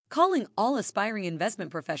calling all aspiring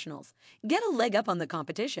investment professionals. Get a leg up on the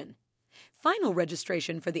competition. Final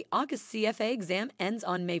registration for the August CFA exam ends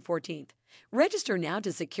on May 14th. Register now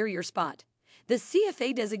to secure your spot. The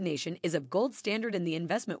CFA designation is of gold standard in the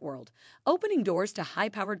investment world, opening doors to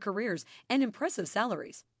high-powered careers and impressive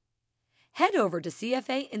salaries. Head over to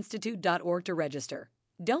cfainstitute.org to register.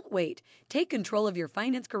 Don't wait. Take control of your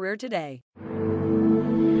finance career today.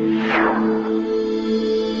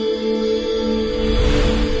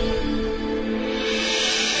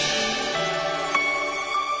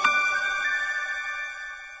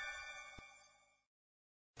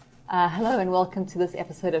 Hello and welcome to this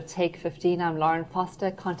episode of Take 15. I'm Lauren Foster,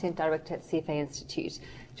 Content Director at CFA Institute.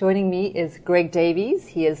 Joining me is Greg Davies.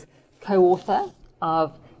 He is co-author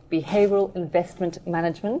of Behavioral Investment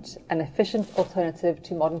Management, an efficient alternative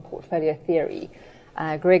to modern portfolio theory.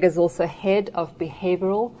 Greg is also head of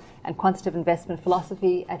Behavioral and Quantitative Investment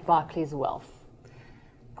Philosophy at Barclays Wealth.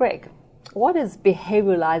 Greg, what is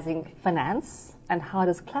behavioralizing finance and how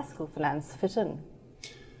does classical finance fit in?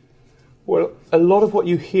 Well, a lot of what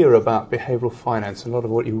you hear about behavioral finance, a lot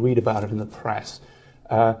of what you read about it in the press,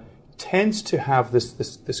 tends to have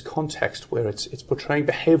this context where it's portraying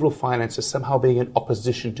behavioral finance as somehow being in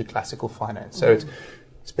opposition to classical finance. So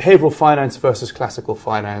it's behavioral finance versus classical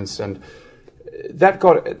finance, and that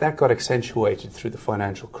got accentuated through the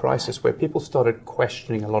financial crisis, where people started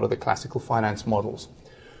questioning a lot of the classical finance models.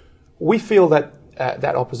 We feel that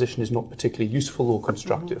that opposition is not particularly useful or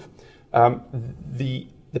constructive.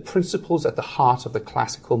 The principles at the heart of the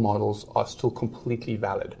classical models are still completely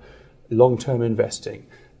valid. Long-term investing,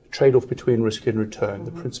 trade-off between risk and return,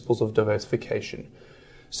 the principles of diversification.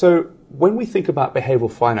 So when we think about behavioral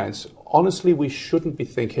finance, honestly, we shouldn't be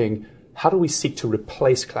thinking, how do we seek to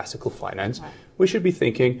replace classical finance? Right. We should be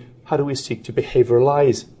thinking, how do we seek to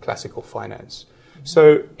behavioralize classical finance?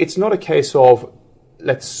 So it's not a case of,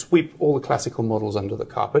 let's sweep all the classical models under the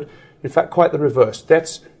carpet. In fact, quite the reverse.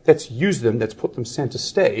 Let's use them, let's put them center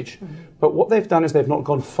stage. But what they've done is they've not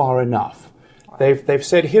gone far enough. They've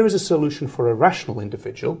said, here is a solution for a rational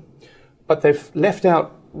individual, but they've left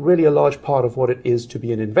out really a large part of what it is to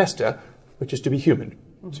be an investor, which is to be human,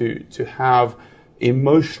 to have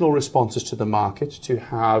emotional responses to the market, to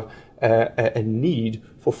have a need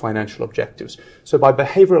for financial objectives. So by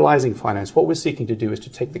behavioralizing finance, what we're seeking to do is to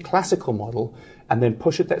take the classical model and then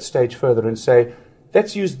push it that stage further and say,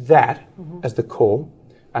 let's use that as the core,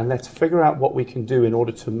 and let's figure out what we can do in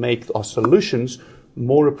order to make our solutions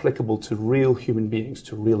more applicable to real human beings,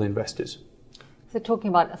 to real investors. So talking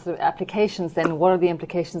about sort of applications then, what are the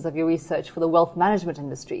implications of your research for the wealth management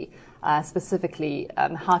industry? Specifically,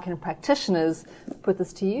 how can practitioners put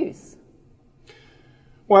this to use?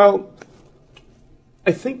 Well,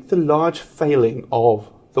 I think the large failing of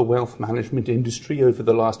the wealth management industry over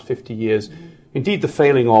the last 50 years, indeed the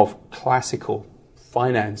failing of classical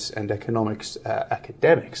finance and economics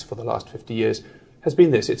academics for the last 50 years, has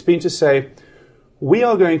been this. It's been to say, we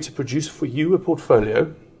are going to produce for you a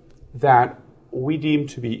portfolio that we deem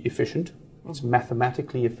to be efficient. It's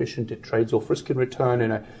mathematically efficient. It trades off risk and return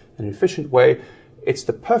in an efficient way. It's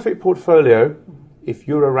the perfect portfolio if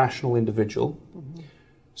you're a rational individual.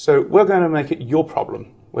 So we're going to make it your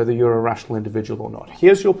problem, whether you're a rational individual or not.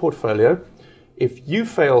 Here's your portfolio. If you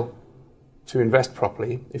fail to invest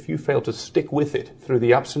properly, if you fail to stick with it through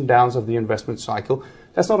the ups and downs of the investment cycle,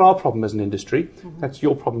 that's not our problem as an industry. That's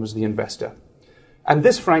your problem as the investor. And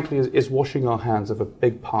this, frankly, is washing our hands of a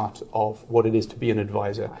big part of what it is to be an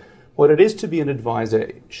advisor. What it is to be an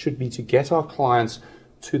advisor should be to get our clients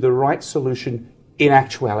to the right solution in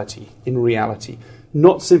actuality, in reality.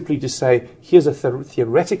 Not simply to say, here's a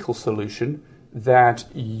theoretical solution that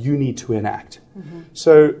you need to enact.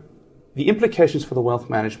 So the implications for the wealth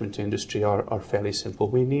management industry are fairly simple.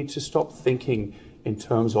 We need to stop thinking in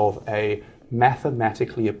terms of a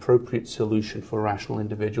mathematically appropriate solution for rational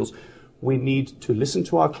individuals. We need to listen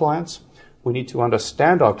to our clients. We need to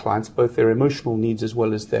understand our clients, both their emotional needs as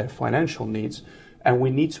well as their financial needs. And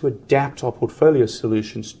we need to adapt our portfolio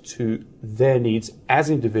solutions to their needs as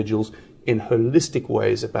individuals in holistic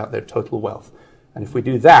ways about their total wealth. And if we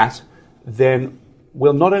do that, then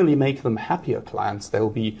we'll not only make them happier clients,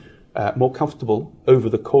 they'll be more comfortable over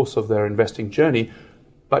the course of their investing journey,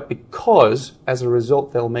 but because, as a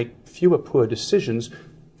result, they'll make fewer poor decisions,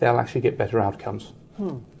 they'll actually get better outcomes.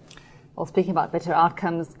 Well, speaking about better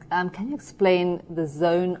outcomes, can you explain the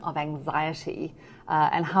zone of anxiety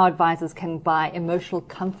and how advisors can buy emotional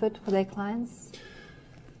comfort for their clients?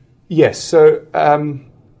 Yes, so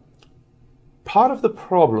part of the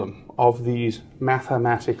problem of these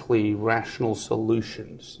mathematically rational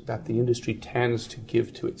solutions that the industry tends to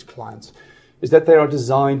give to its clients is that they are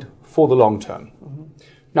designed for the long term.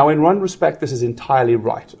 Now, in one respect, this is entirely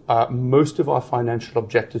right. Most of our financial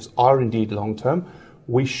objectives are indeed long-term.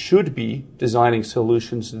 We should be designing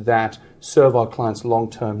solutions that serve our clients'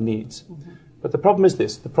 long-term needs. But the problem is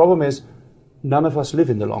this. The problem is none of us live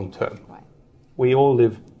in the long term. Right. We all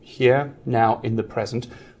live here, now, in the present.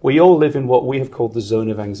 We all live in what we have called the zone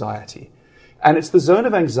of anxiety. And it's the zone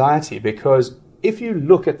of anxiety because if you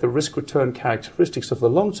look at the risk-return characteristics of the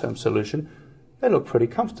long-term solution, they look pretty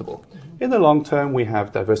comfortable. In the long term, we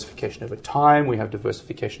have diversification over time, we have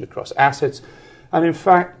diversification across assets, and in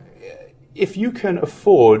fact, if you can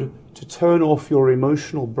afford to turn off your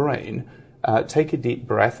emotional brain, take a deep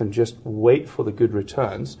breath and just wait for the good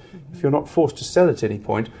returns, if you're not forced to sell at any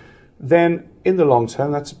point, then in the long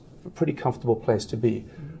term, that's a pretty comfortable place to be.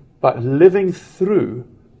 But living through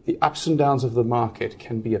the ups and downs of the market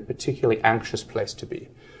can be a particularly anxious place to be.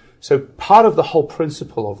 So part of the whole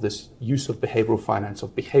principle of this use of behavioral finance,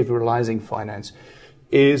 of behavioralizing finance,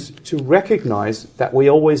 is to recognize that we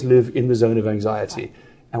always live in the zone of anxiety.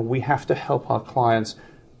 And we have to help our clients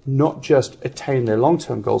not just attain their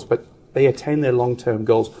long-term goals, but they attain their long-term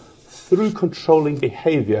goals through controlling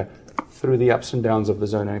behavior through the ups and downs of the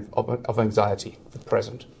zone of anxiety, the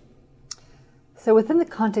present. So within the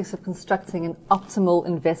context of constructing an optimal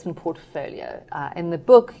investment portfolio, in the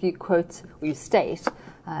book you quote, or you state,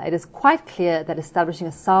 it is quite clear that establishing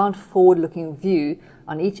a sound forward-looking view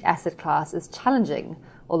on each asset class is challenging,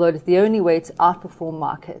 although it is the only way to outperform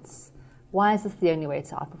markets. Why is this the only way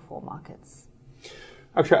to outperform markets?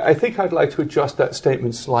 Actually, I think I'd like to adjust that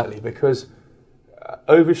statement slightly because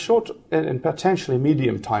over short and potentially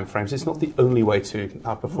medium time frames, it's not the only way to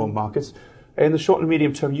outperform markets. In the short and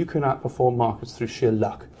medium term, you can outperform markets through sheer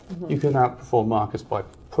luck. You can outperform markets by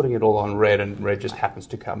putting it all on red, and red just happens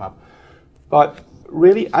to come up. But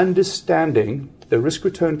really understanding the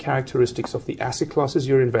risk-return characteristics of the asset classes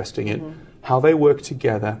you're investing in, how they work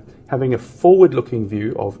together, having a forward-looking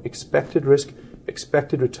view of expected risk,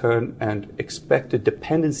 expected return, and expected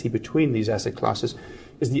dependency between these asset classes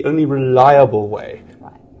is the only reliable way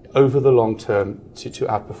over the long term to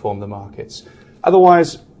outperform the markets.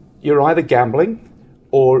 Otherwise, you're either gambling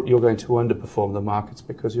or you're going to underperform the markets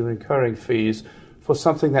because you're incurring fees for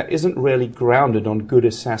something that isn't really grounded on good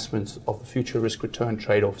assessments of the future risk-return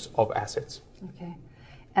trade-offs of assets. Okay.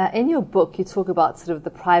 In your book, you talk about sort of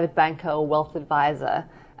the private banker or wealth advisor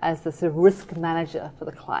as the sort of risk manager for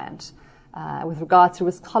the client. With regard to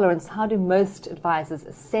risk tolerance, how do most advisors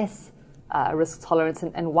assess risk tolerance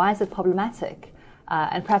and why is it problematic?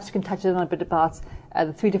 And perhaps you can touch on a bit about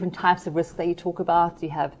the three different types of risk that you talk about.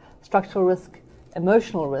 You have structural risk,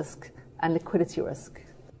 emotional risk, and liquidity risk.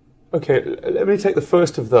 Okay, let me take the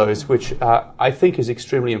first of those, which I think is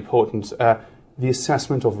extremely important, the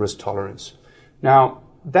assessment of risk tolerance. Now,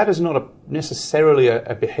 that is not necessarily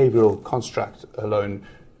a behavioral construct alone.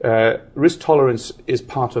 Risk tolerance is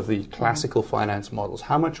part of the classical finance models.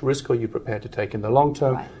 How much risk are you prepared to take in the long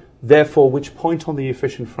term? Right. Therefore, which point on the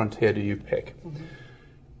efficient frontier do you pick?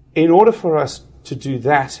 In order for us to do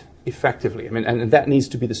that effectively, and that needs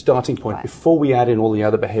to be the starting point before we add in all the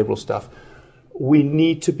other behavioral stuff, we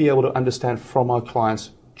need to be able to understand from our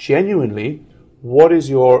clients genuinely what is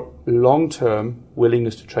your long-term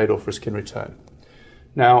willingness to trade off risk and return.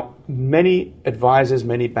 Now, many advisors,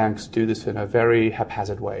 many banks do this in a very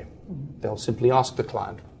haphazard way. They'll simply ask the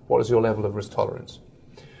client, what is your level of risk tolerance?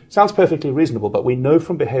 Sounds perfectly reasonable, but we know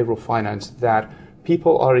from behavioral finance that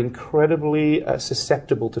people are incredibly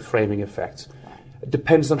susceptible to framing effects. It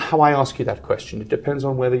depends on how I ask you that question. It depends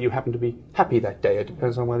on whether you happen to be happy that day. It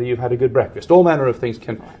depends on whether you've had a good breakfast. All manner of things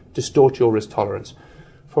can distort your risk tolerance.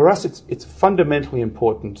 For us, it's fundamentally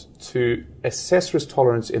important to assess risk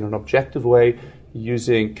tolerance in an objective way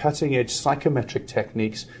using cutting-edge psychometric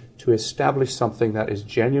techniques to establish something that is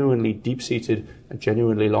genuinely deep-seated and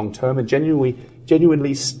genuinely long-term and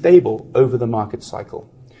genuinely stable over the market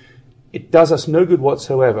cycle. It does us no good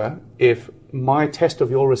whatsoever if my test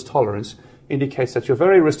of your risk tolerance indicates that you're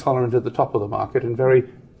very risk tolerant at the top of the market and very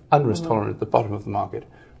unrisk tolerant at the bottom of the market.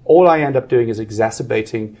 All I end up doing is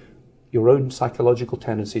exacerbating your own psychological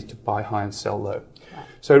tendencies to buy high and sell low.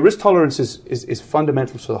 So risk tolerance is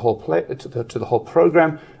fundamental to the whole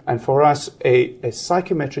program, and for us, a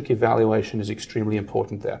psychometric evaluation is extremely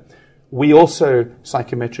important there. We also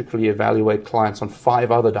psychometrically evaluate clients on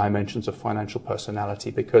 5 other dimensions of financial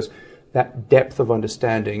personality because that depth of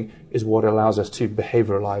understanding is what allows us to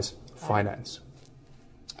behavioralize finance.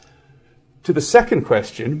 To the second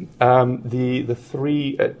question, the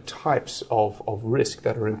 3 types of risk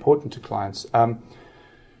that are important to clients.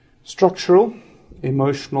 Structural,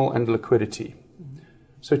 emotional, and liquidity.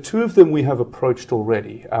 So 2 of them we have approached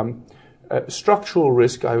already. Structural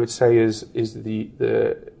risk, I would say, is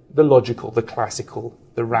the logical, the classical,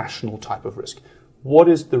 the rational type of risk. What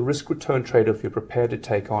is the risk-return trade-off you're prepared to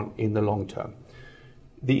take on in the long term?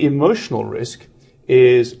 The emotional risk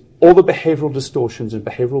is all the behavioral distortions and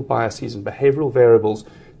behavioral biases and behavioral variables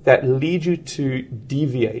that lead you to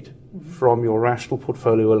deviate from your rational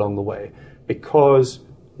portfolio along the way, because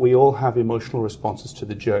we all have emotional responses to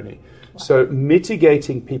the journey. So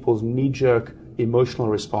mitigating people's knee-jerk emotional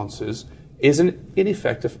responses is, in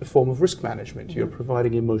effect, a form of risk management. You're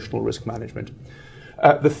providing emotional risk management.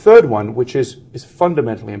 The third one, which is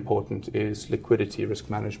fundamentally important, is liquidity risk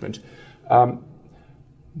management.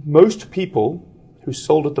 Most people who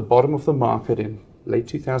sold at the bottom of the market in late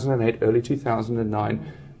 2008, early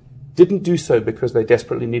 2009, didn't do so because they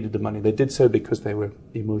desperately needed the money. They did so because they were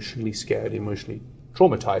emotionally scared, emotionally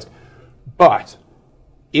traumatized. But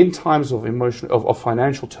in times of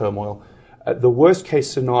financial turmoil, the worst case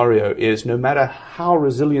scenario is no matter how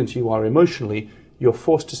resilient you are emotionally, you're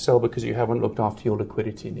forced to sell because you haven't looked after your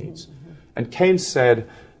liquidity needs. And Keynes said,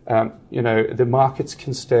 the markets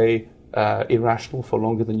can stay irrational for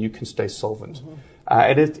longer than you can stay solvent.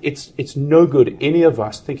 And it's no good any of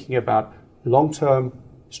us thinking about long-term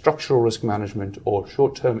structural risk management or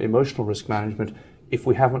short-term emotional risk management if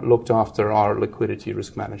we haven't looked after our liquidity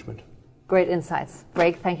risk management. Great insights.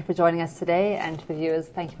 Greg, thank you for joining us today, and to the viewers,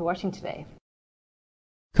 thank you for watching today.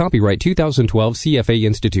 Copyright 2012 CFA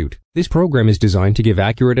Institute. This program is designed to give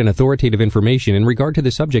accurate and authoritative information in regard to the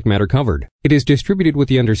subject matter covered. It is distributed with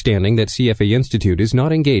the understanding that CFA Institute is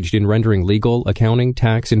not engaged in rendering legal, accounting,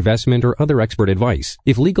 tax, investment, or other expert advice.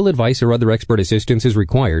 If legal advice or other expert assistance is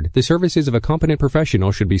required, the services of a competent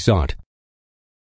professional should be sought.